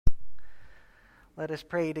Let us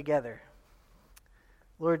pray together.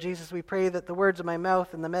 Lord Jesus, we pray that the words of my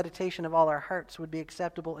mouth and the meditation of all our hearts would be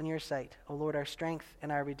acceptable in your sight, O Lord, our strength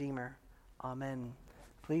and our Redeemer. Amen.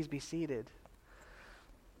 Please be seated.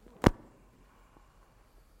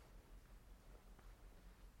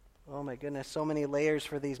 Oh my goodness, so many layers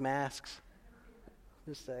for these masks.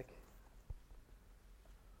 Just a sec.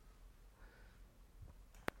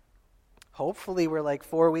 Hopefully we're like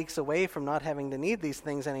 4 weeks away from not having to need these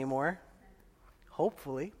things anymore.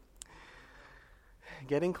 Hopefully.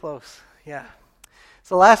 Getting close, yeah.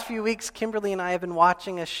 So the last few weeks, Kimberly and I have been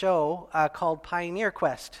watching a show called Pioneer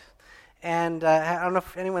Quest. And I don't know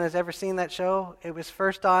if anyone has ever seen that show. It was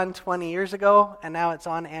first on 20 years ago, and now it's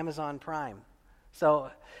on Amazon Prime. So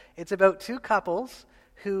it's about two couples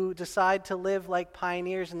who decide to live like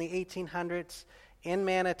pioneers in the 1800s in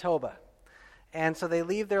Manitoba. And so they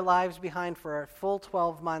leave their lives behind for a full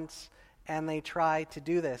 12 months, and they try to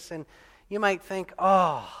do this. And you might think,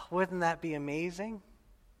 oh, wouldn't that be amazing?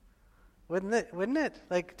 Wouldn't it?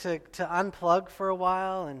 Like to unplug for a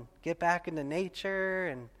while and get back into nature,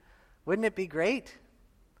 and wouldn't it be great?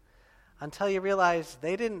 Until you realize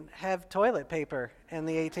they didn't have toilet paper in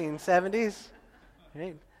the 1870s.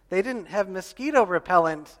 Right? They didn't have mosquito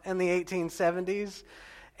repellent in the 1870s,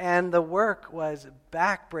 and the work was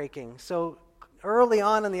backbreaking. So early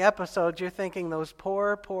on in the episode, you're thinking those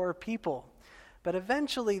poor, poor people. But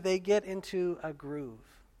eventually they get into a groove.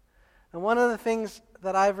 And one of the things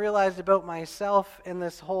that I've realized about myself in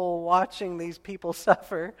this whole watching these people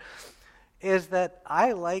suffer is that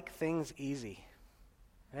I like things easy.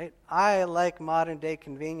 Right? I like modern day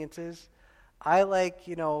conveniences. I like,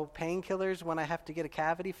 painkillers when I have to get a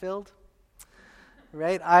cavity filled.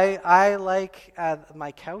 Right? I like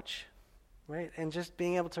my couch. Right? And just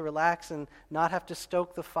being able to relax and not have to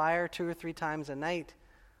stoke the fire 2 or 3 times a night.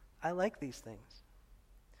 I like these things.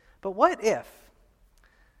 But what if,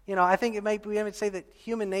 I think we might say that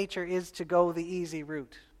human nature is to go the easy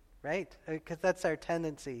route, right? Because that's our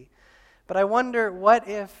tendency. But I wonder, what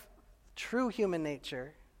if true human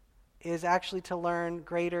nature is actually to learn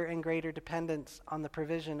greater and greater dependence on the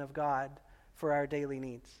provision of God for our daily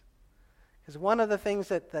needs? Because one of the things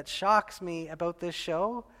that shocks me about this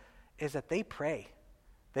show is that they pray.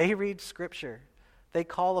 They read Scripture. They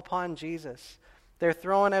call upon Jesus. They're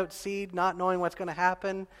throwing out seed, not knowing what's going to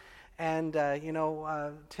happen. And,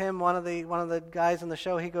 Tim, one of the guys on the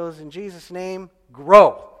show, he goes, in Jesus' name,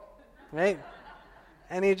 grow. Right?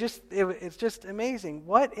 And it's just amazing.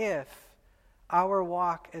 What if our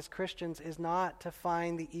walk as Christians is not to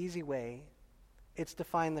find the easy way, it's to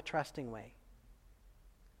find the trusting way?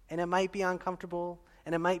 And it might be uncomfortable,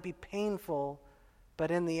 and it might be painful,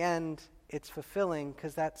 but in the end, it's fulfilling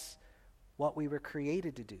because that's what we were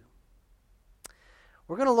created to do.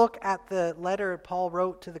 We're going to look at the letter Paul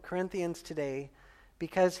wrote to the Corinthians today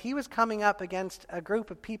because he was coming up against a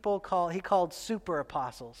group of people he called super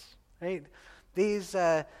apostles. Right? These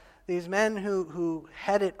men who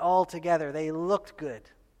had it all together. They looked good.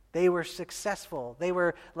 They were successful. They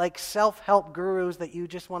were like self-help gurus that you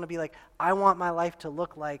just want to be like, I want my life to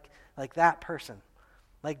look like that person.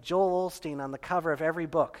 Like Joel Osteen on the cover of every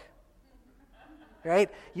book. Right?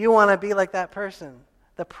 You want to be like that person.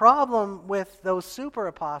 The problem with those super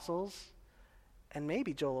apostles, and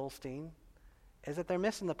maybe Joel Osteen, is that they're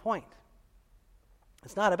missing the point.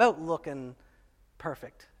 It's not about looking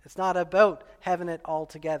perfect. It's not about having it all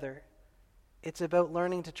together. It's about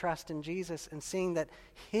learning to trust in Jesus and seeing that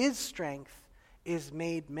His strength is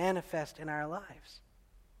made manifest in our lives.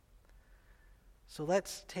 So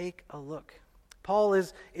let's take a look. Paul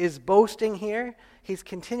is boasting here. He's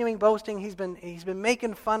continuing boasting. He's been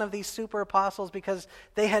making fun of these super apostles because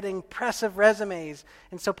they had impressive resumes.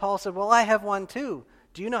 And so Paul said, well, I have one too.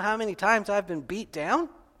 Do you know how many times I've been beat down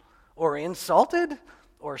or insulted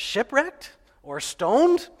or shipwrecked or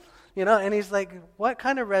stoned? And he's like, what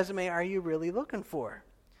kind of resume are you really looking for?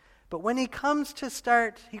 But when he comes to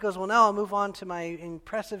start, he goes, well, now I'll move on to my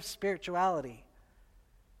impressive spirituality.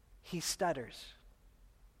 He stutters.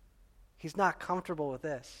 He's not comfortable with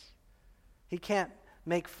this. He can't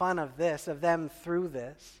make fun of them through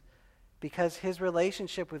this, because his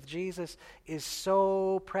relationship with Jesus is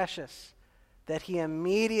so precious that he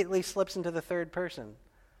immediately slips into the third person.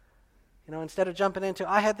 Instead of jumping into,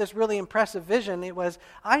 I had this really impressive vision, it was,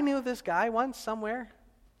 I knew this guy once somewhere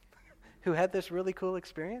who had this really cool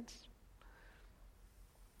experience.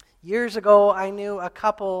 Years ago, I knew a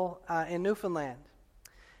couple in Newfoundland.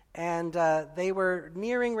 And they were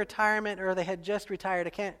nearing retirement, or they had just retired. I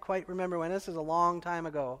can't quite remember when. This is a long time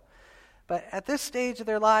ago. But at this stage of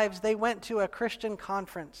their lives, they went to a Christian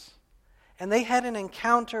conference. And they had an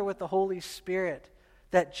encounter with the Holy Spirit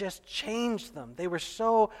that just changed them. They were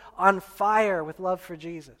so on fire with love for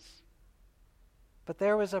Jesus. But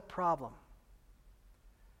there was a problem.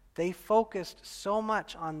 They focused so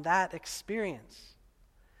much on that experience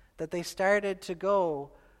that they started to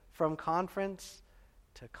go from conference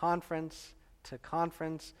to conference to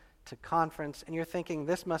conference to conference. And you're thinking,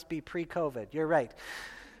 this must be pre-COVID. You're right.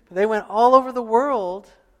 But they went all over the world,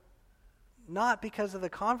 not because of the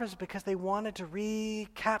conference, because they wanted to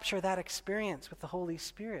recapture that experience with the Holy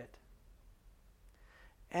Spirit.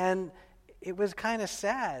 And it was kind of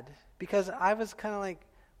sad, because I was kind of like,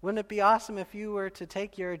 wouldn't it be awesome if you were to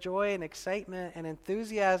take your joy and excitement and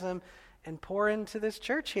enthusiasm and pour into this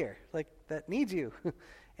church here, like that needs you,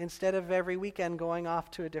 instead of every weekend going off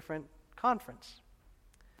to a different conference.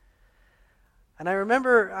 And I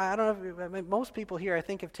remember, I don't know if most people here, I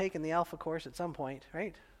think, have taken the Alpha course at some point,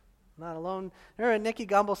 right? Not alone. Remember what Nicky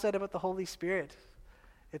Gumbel said about the Holy Spirit?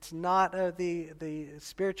 It's not the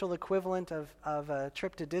spiritual equivalent of a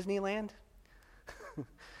trip to Disneyland.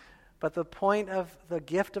 But the point of the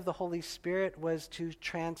gift of the Holy Spirit was to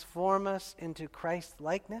transform us into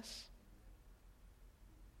Christ-likeness.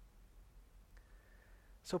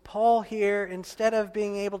 So Paul here, instead of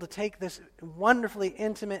being able to take this wonderfully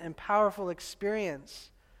intimate and powerful experience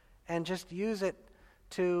and just use it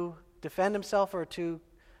to defend himself or to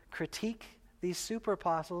critique these super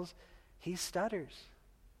apostles, he stutters.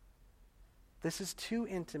 This is too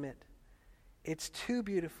intimate. It's too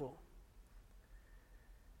beautiful.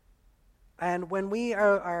 And when we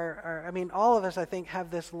are, all of us, I think, have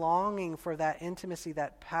this longing for that intimacy,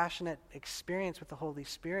 that passionate experience with the Holy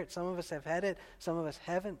Spirit. Some of us have had it, some of us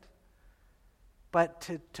haven't. But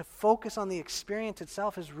to focus on the experience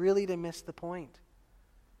itself is really to miss the point.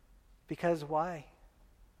 Because why?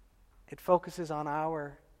 It focuses on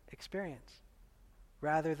our experience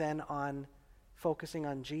rather than on focusing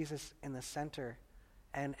on Jesus in the center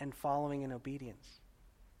and following in obedience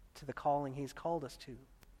to the calling he's called us to.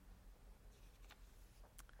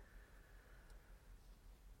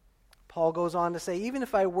 Paul goes on to say, even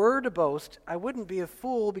if I were to boast, I wouldn't be a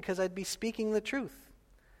fool because I'd be speaking the truth.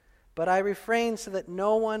 But I refrain so that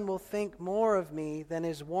no one will think more of me than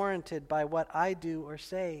is warranted by what I do or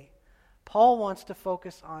say. Paul wants to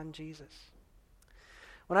focus on Jesus.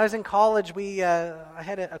 When I was in college, I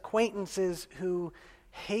had acquaintances who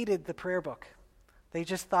hated the prayer book. They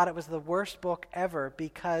just thought it was the worst book ever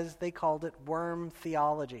because they called it worm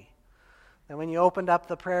theology. And when you opened up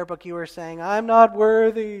the prayer book, you were saying, I'm not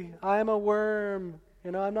worthy, I'm a worm,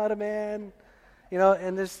 I'm not a man,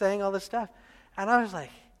 and just saying all this stuff. And I was like,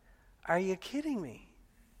 are you kidding me?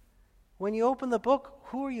 When you open the book,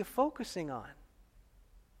 who are you focusing on?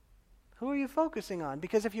 Who are you focusing on?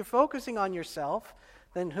 Because if you're focusing on yourself,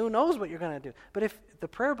 then who knows what you're going to do. But if the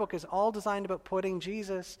prayer book is all designed about putting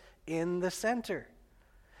Jesus in the center,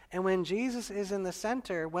 and when Jesus is in the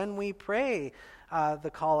center, when we pray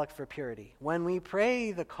the collect for purity, when we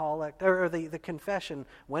pray the collect or the confession,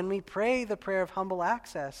 when we pray the prayer of humble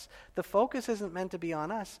access, the focus isn't meant to be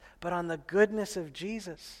on us, but on the goodness of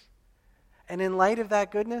Jesus. And in light of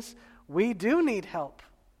that goodness, we do need help.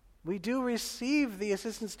 We do receive the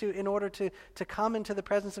assistance in order to come into the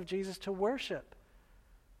presence of Jesus to worship.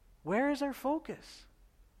 Where is our focus?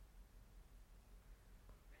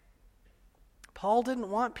 Paul didn't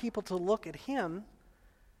want people to look at him.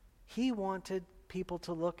 He wanted people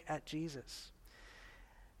to look at Jesus.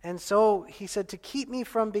 And so he said, to keep me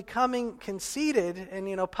from becoming conceited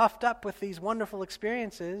and, puffed up with these wonderful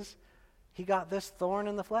experiences, he got this thorn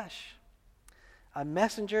in the flesh. A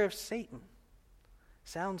messenger of Satan.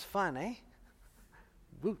 Sounds fun, eh?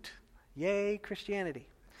 Woot. Yay, Christianity.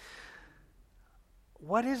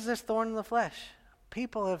 What is this thorn in the flesh?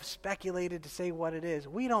 People have speculated to say what it is.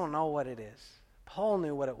 We don't know what it is. Paul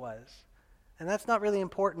knew what it was. And that's not really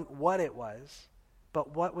important what it was,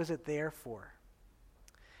 but what was it there for?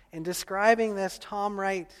 In describing this, Tom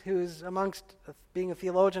Wright, who is amongst being a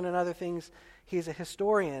theologian and other things, he's a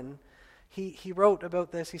historian, he wrote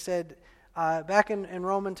about this. He said, back in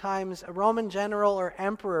Roman times, a Roman general or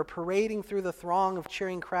emperor parading through the throng of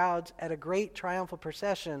cheering crowds at a great triumphal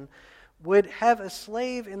procession would have a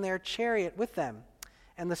slave in their chariot with them.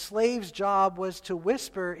 And the slave's job was to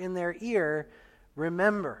whisper in their ear,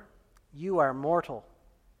 remember, you are mortal.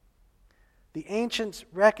 The ancients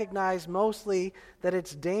recognized mostly that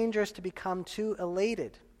it's dangerous to become too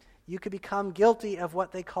elated. You could become guilty of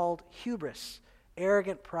what they called hubris,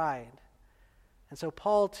 arrogant pride. And so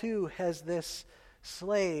Paul too has this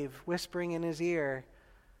slave whispering in his ear,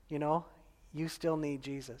 you still need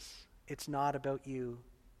Jesus. It's not about you.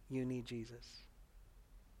 You need Jesus.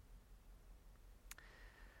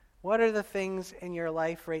 What are the things in your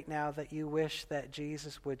life right now that you wish that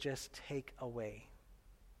Jesus would just take away?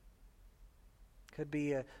 Could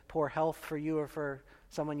be a poor health for you or for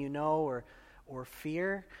someone you know, or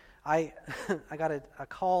fear. I got a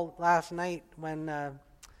call last night when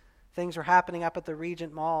things were happening up at the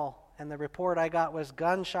Regent Mall, and the report I got was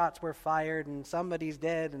gunshots were fired and somebody's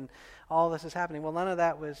dead and all this is happening. Well, none of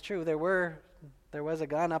that was true. There was a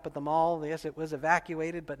gun up at the mall. Yes, it was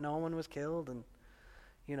evacuated, but no one was killed, and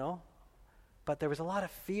but there was a lot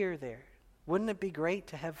of fear there. Wouldn't it be great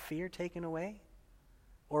to have fear taken away?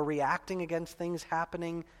 Or reacting against things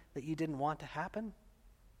happening that you didn't want to happen?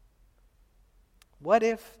 What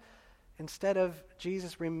if, instead of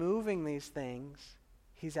Jesus removing these things,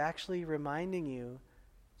 he's actually reminding you,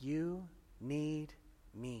 you need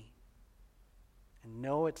me. And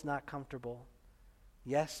no, it's not comfortable.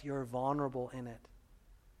 Yes, you're vulnerable in it.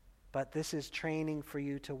 But this is training for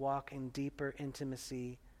you to walk in deeper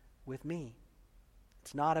intimacy with me.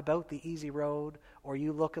 It's not about the easy road or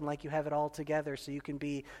you looking like you have it all together so you can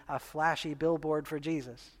be a flashy billboard for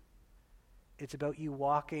Jesus. It's about you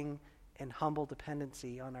walking in humble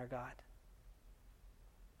dependency on our God.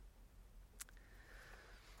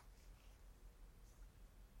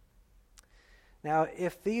 Now,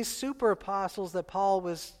 if these super apostles that Paul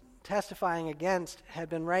was testifying against had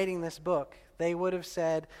been writing this book, they would have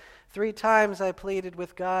said, 3 times I pleaded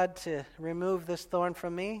with God to remove this thorn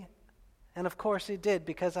from me. And of course he did,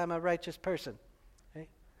 because I'm a righteous person. Right?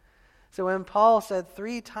 So when Paul said,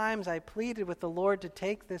 3 times I pleaded with the Lord to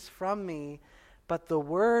take this from me, but the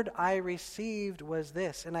word I received was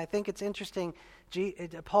this. And I think it's interesting,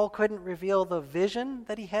 Paul couldn't reveal the vision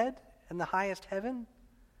that he had in the highest heaven,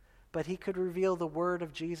 but he could reveal the word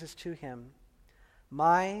of Jesus to him.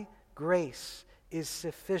 My grace is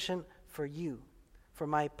sufficient for you, for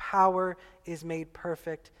my power is made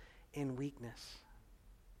perfect in weakness.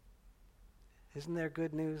 Isn't there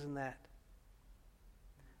good news in that?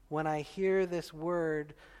 When I hear this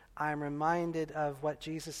word, I'm reminded of what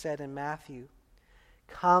Jesus said in Matthew.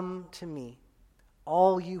 Come to me,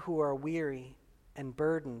 all you who are weary and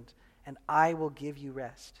burdened, and I will give you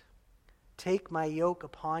rest. Take my yoke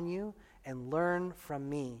upon you and learn from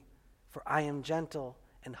me, for I am gentle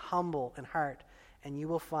and humble in heart, and you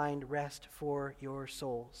will find rest for your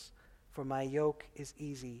souls. For my yoke is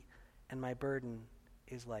easy and my burden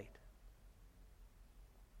is light.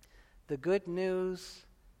 The good news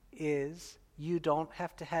is you don't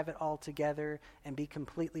have to have it all together and be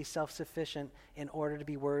completely self-sufficient in order to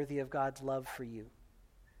be worthy of God's love for you.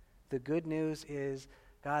 The good news is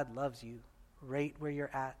God loves you right where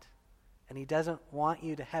you're at. And he doesn't want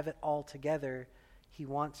you to have it all together. He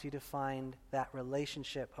wants you to find that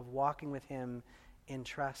relationship of walking with him in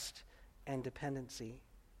trust and dependency.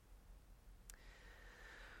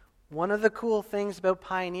 One of the cool things about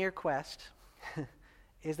Pioneer Quest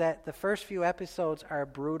is that the first few episodes are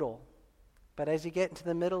brutal. But as you get into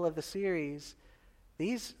the middle of the series,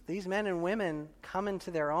 these men and women come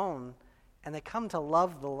into their own, and they come to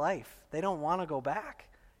love the life. They don't want to go back,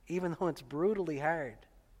 even though it's brutally hard.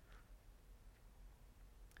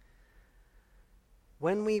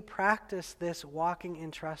 When we practice this walking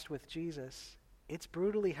in trust with Jesus, it's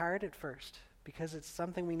brutally hard at first, because it's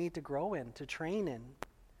something we need to grow in, to train in.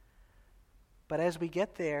 But as we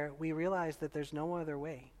get there, we realize that there's no other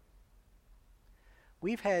way.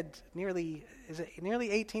 We've had nearly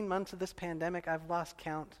 18 months of this pandemic. I've lost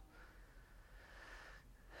count.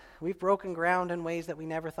 We've broken ground in ways that we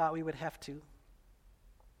never thought we would have to.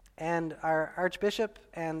 And our Archbishop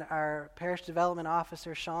and our Parish Development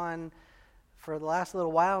Officer, Sean, for the last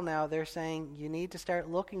little while now, they're saying you need to start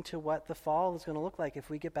looking to what the fall is going to look like if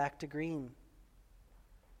we get back to green.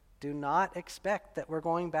 Do not expect that we're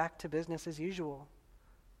going back to business as usual.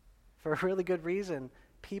 For a really good reason.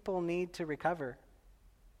 People need to recover.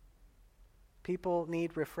 People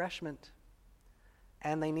need refreshment.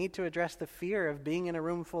 And they need to address the fear of being in a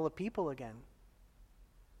room full of people again.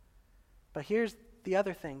 But here's the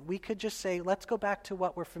other thing. We could just say, let's go back to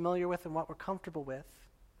what we're familiar with and what we're comfortable with,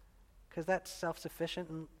 because that's self-sufficient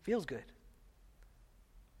and feels good.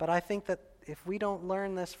 But I think that if we don't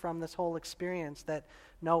learn this from this whole experience, that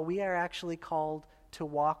no, we are actually called to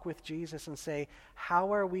walk with Jesus and say,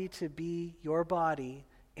 how are we to be your body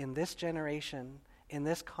in this generation, in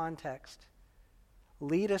this context?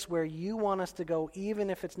 Lead us where you want us to go, even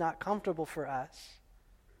if it's not comfortable for us.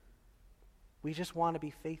 We just want to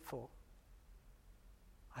be faithful.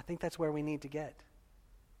 I think that's where we need to get.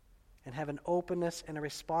 And have an openness and a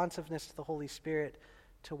responsiveness to the Holy Spirit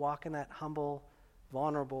to walk in that humble,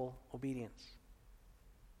 vulnerable obedience.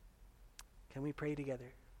 Can we pray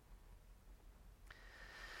together?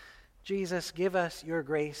 Jesus, give us your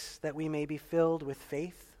grace that we may be filled with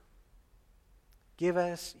faith. Give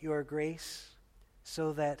us your grace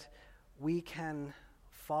so that we can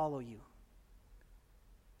follow you,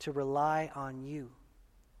 to rely on you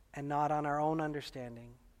and not on our own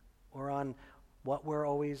understanding or on what we're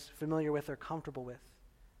always familiar with or comfortable with.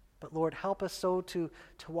 But Lord, help us so to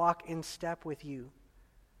walk in step with you,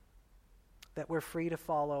 that we're free to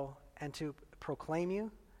follow and to proclaim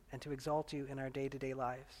you and to exalt you in our day-to-day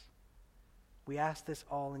lives. We ask this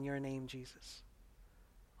all in your name, Jesus.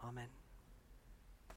 Amen.